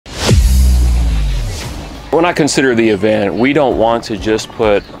When I consider the event, we don't want to just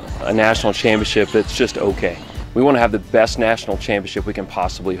put a national championship that's just okay. We want to have the best national championship we can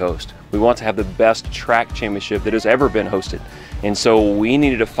possibly host. We want to have the best track championship that has ever been hosted. And so we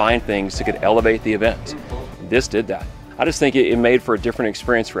needed to find things that could elevate the event. This did that. I just think it made for a different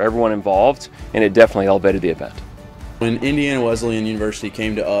experience for everyone involved, and it definitely elevated the event. When Indiana Wesleyan University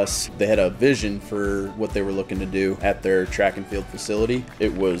came to us, they had a vision for what they were looking to do at their track and field facility.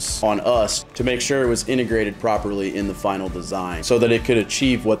 It was on us to make sure it was integrated properly in the final design so that it could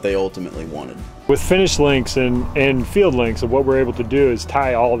achieve what they ultimately wanted. With FinishLynx and FieldLynx, what we're able to do is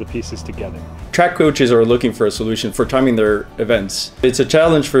tie all the pieces together. Track coaches are looking for a solution for timing their events. It's a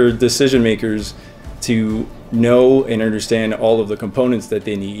challenge for decision makers to know and understand all of the components that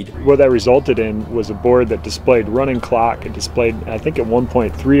they need. What that resulted in was a board that displayed running clock. It displayed, I think at one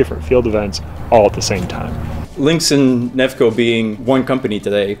point, 3 different field events all at the same time. Lynx and Nevco being one company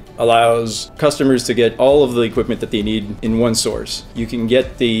today allows customers to get all of the equipment that they need in one source. You can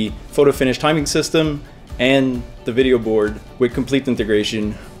get the photo finish timing system and the video board with complete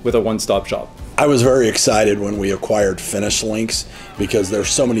integration with a one-stop shop. I was very excited when we acquired FinishLynx because there's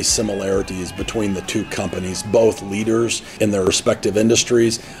so many similarities between the two companies, both leaders in their respective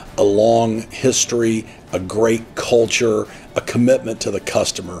industries, a long history, a great culture, a commitment to the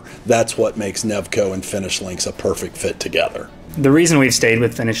customer. That's what makes Nevco and FinishLynx a perfect fit together. The reason we've stayed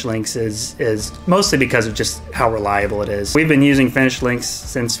with FinishLynx is mostly because of just how reliable it is. We've been using FinishLynx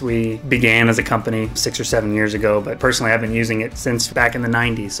since we began as a company 6 or 7 years ago, but personally I've been using it since back in the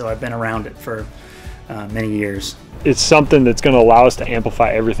 90s, so I've been around it for many years. It's something that's going to allow us to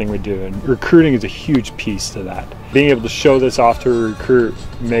amplify everything we do, and recruiting is a huge piece to that. Being able to show this off to a recruit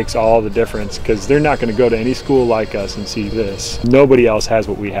makes all the difference because they're not going to go to any school like us and see this. Nobody else has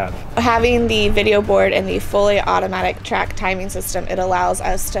what we have. Having the video board and the fully automatic track timing system, it allows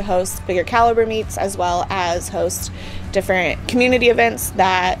us to host bigger caliber meets as well as host different community events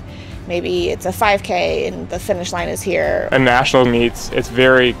that maybe it's a 5K and the finish line is here. In national meets, it's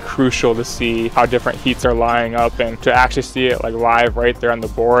very crucial to see how different heats are lining up, and to actually see it like live right there on the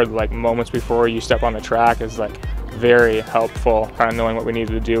board, like moments before you step on the track, is like very helpful, kind of knowing what we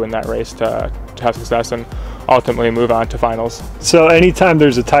needed to do in that race to have success and ultimately move on to finals. So anytime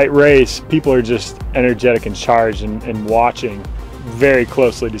there's a tight race, people are just energetic and charged and watching very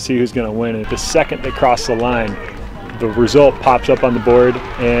closely to see who's going to win. And the second they cross the line, the result pops up on the board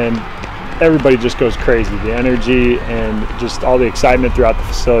and everybody just goes crazy. The energy and just all the excitement throughout the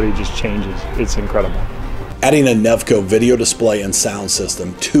facility just changes. It's incredible. Adding a Nevco video display and sound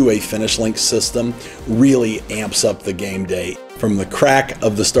system to a FinishLynx system really amps up the game day. From the crack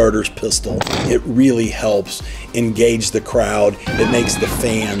of the starter's pistol, it really helps engage the crowd. It makes the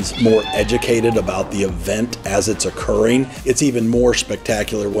fans more educated about the event as it's occurring. It's even more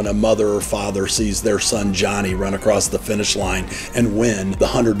spectacular when a mother or father sees their son Johnny run across the finish line and win the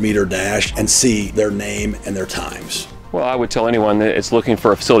 100-meter dash and see their name and their times. Well, I would tell anyone that it's looking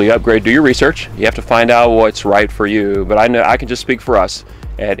for a facility upgrade, do your research. You have to find out what's right for you. But I know I can just speak for us.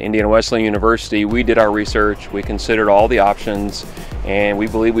 At Indiana Wesleyan University, we did our research, we considered all the options, and we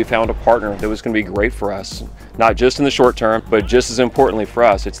believe we found a partner that was going to be great for us. Not just in the short term, but just as importantly for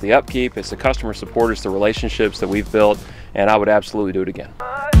us, it's the upkeep, it's the customer support, it's the relationships that we've built, and I would absolutely do it again.